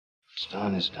What's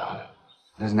done is done.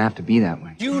 It doesn't have to be that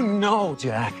way. You know,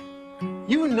 Jack.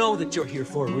 You know that you're here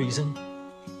for a reason.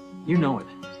 You know it.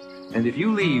 And if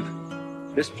you leave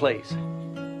this place,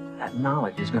 that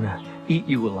knowledge is gonna eat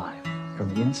you alive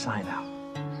from the inside out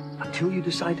until you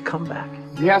decide to come back.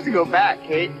 You have to go back,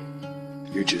 Kate.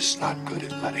 You're just not good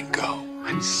at letting go.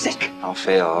 I'm sick. I'll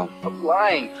fail. Of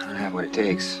lying. I have what it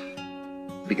takes.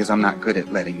 Because I'm not good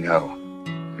at letting go.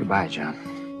 Goodbye,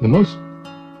 John. The most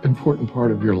important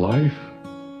part of your life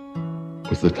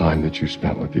was the time that you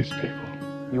spent with these people.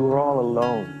 You were all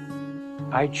alone.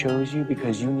 I chose you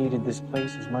because you needed this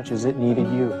place as much as it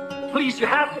needed you. Please, you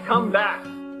have to come back.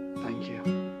 Thank you.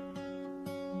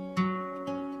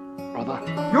 Brother.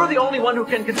 You're the only one who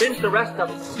can convince the rest of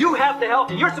us. You have to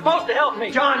help me. You're supposed to help me.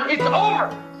 John, it's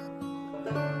over!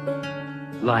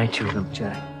 Lie to them,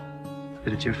 Jack.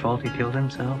 That it's your fault he killed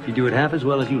himself. You do it half as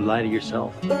well as you lie to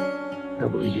yourself. They'll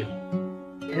believe you.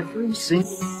 Every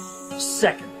single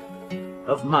second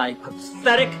of my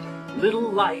pathetic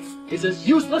little life is as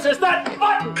useless as that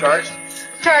button! Charged?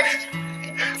 Charged!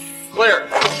 Clear.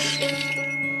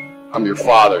 I'm your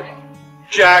father.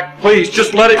 Jack, please,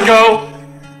 just let it go.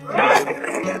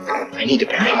 I need to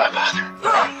bury my father.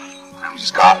 I'm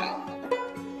just coughing.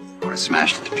 I want to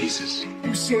smash it to pieces.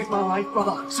 You saved my life,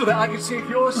 brother, so that I can save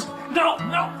yours. No,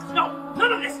 no, no!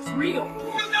 None of this is real!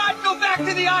 Do not go back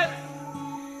to the island!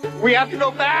 We have to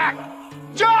go back!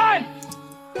 John!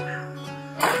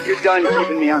 You're done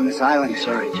keeping me on this island.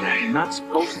 Sorry, Jack. You're not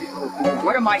supposed to go home.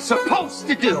 What am I supposed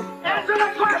to do? Answer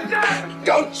the question!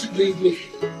 Don't you leave me.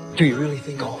 Do you really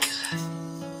think all this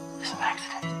is an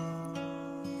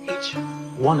accident? Each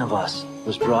one of us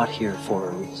was brought here for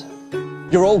a reason.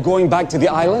 You're all going back to the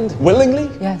island, willingly?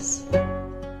 Yes.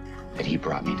 That he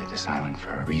brought me to this island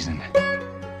for a reason.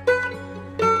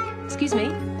 Excuse me?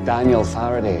 Daniel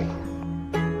Faraday.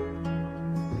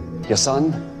 Your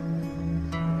son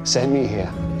sent me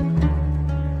here.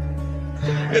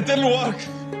 It didn't work.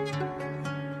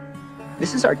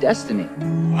 This is our destiny.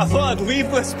 I thought I'd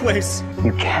leave this place.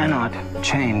 You cannot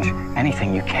change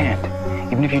anything you can't,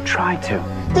 even if you try to.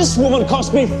 This woman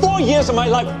cost me 4 years of my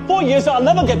life, 4 years that I'll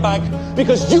never get back,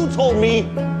 because you told me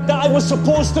that I was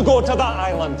supposed to go to that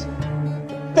island.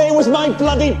 That was my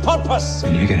bloody purpose.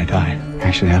 You're gonna die.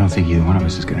 Actually, I don't think either one of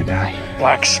us is gonna die.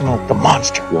 Black Smoke, the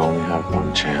monster. You only have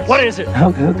one chance. What is it?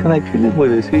 How can I kill him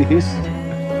with this? He's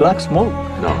Black Smoke.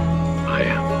 No, I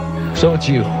am. So it's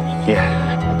you.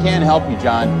 Yeah. I can't help you,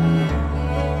 John.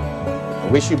 I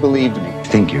wish you believed me. I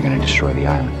think you're gonna destroy the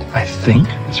island. I think?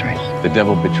 That's right. The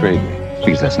devil betrayed me.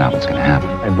 Because that's not what's gonna happen.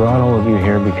 I brought all of you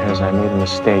here because I made a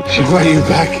mistake. She brought you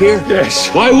back here? Yes.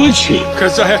 Why would she?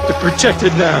 Because I have to protect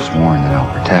it now. It's warned that I'll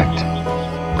protect.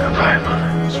 Goodbye,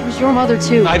 Mother. She was your mother,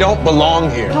 too. I don't belong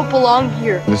here. You don't belong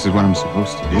here. This is what I'm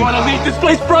supposed to do. You want to leave this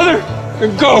place, brother?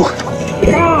 Then go.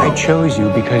 I chose you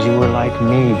because you were like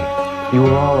me. You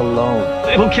were all alone.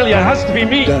 It'll kill you. It has to be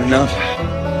me. Done enough.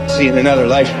 See you in another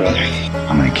life, brother.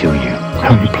 I'm gonna kill you.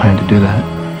 How do you plan to do that?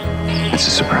 It's a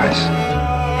surprise.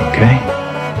 Okay.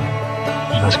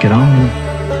 Let's get on with it.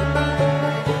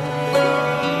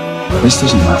 This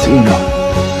doesn't matter, you know.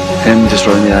 Him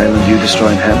destroying the island, you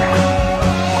destroying him.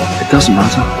 It doesn't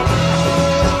matter.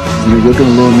 You know, you're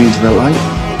gonna lure me into that light,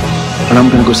 and I'm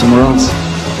gonna go somewhere else.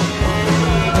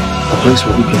 A place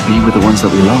where we can be with the ones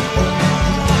that we love.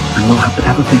 And we'll have to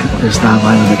ever think of this damn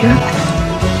island again.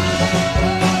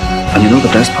 And you know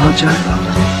the best part, Jack?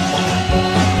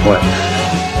 What?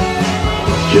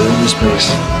 You're in this place.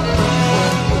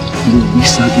 We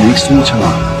sat next to each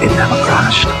other. It never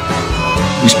crashed.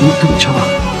 We spoke to each other.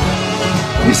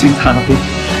 We seemed happy.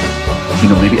 You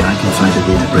know, maybe I can find a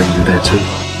way to bring you there too.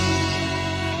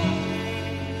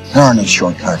 There are no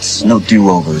shortcuts, no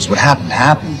do-overs. What happened,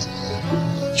 happened.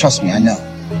 Trust me, I know.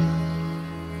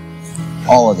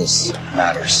 All of this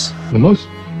matters. The most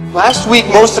Last week,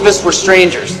 most of us were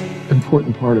strangers.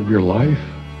 important part of your life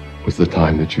was the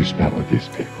time that you spent with these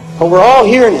people. But we're all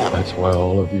here now. That's why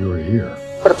all of you are here.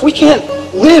 But if we can't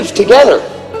live together,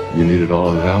 You needed all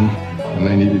of them, and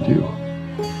they needed you.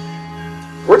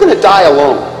 we're gonna die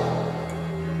alone.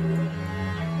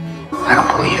 I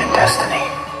don't believe in destiny.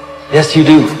 Yes, you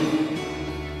do.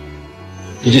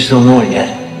 You just don't know it yet.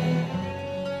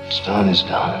 What's done is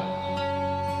done.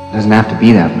 It doesn't have to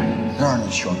be that way. There are no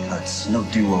shortcuts, no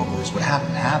do-overs. What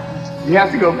happened, happened. You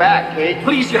have to go back, Kate.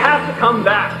 Please, you have to come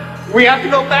back. We have to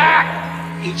go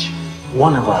back! Each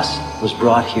one of us was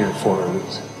brought here for a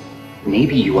reason.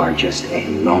 Maybe you are just a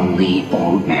lonely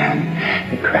old man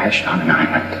that crashed on an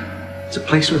island. It's a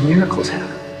place where miracles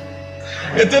happen.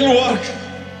 It didn't work.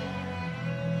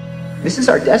 This is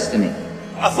our destiny.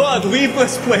 I thought I'd leave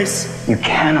this place. You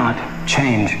cannot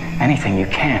change anything you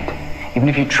can't, Even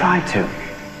if you try to,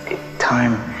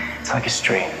 time, it's like a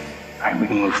stream. Right? We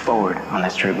can move forward on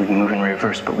that street, we can move in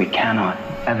reverse, but we cannot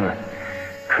ever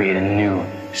create a new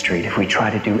street. If we try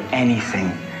to do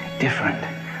anything different,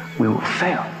 we will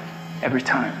fail every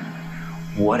time.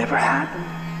 Whatever happened,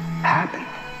 happened.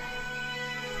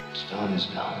 What's done is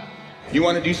done. You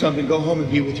want to do something, go home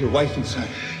and be with your wife and son.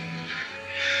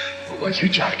 What about you,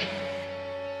 Jack?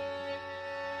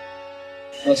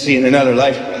 I'll see you in another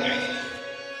life, brother.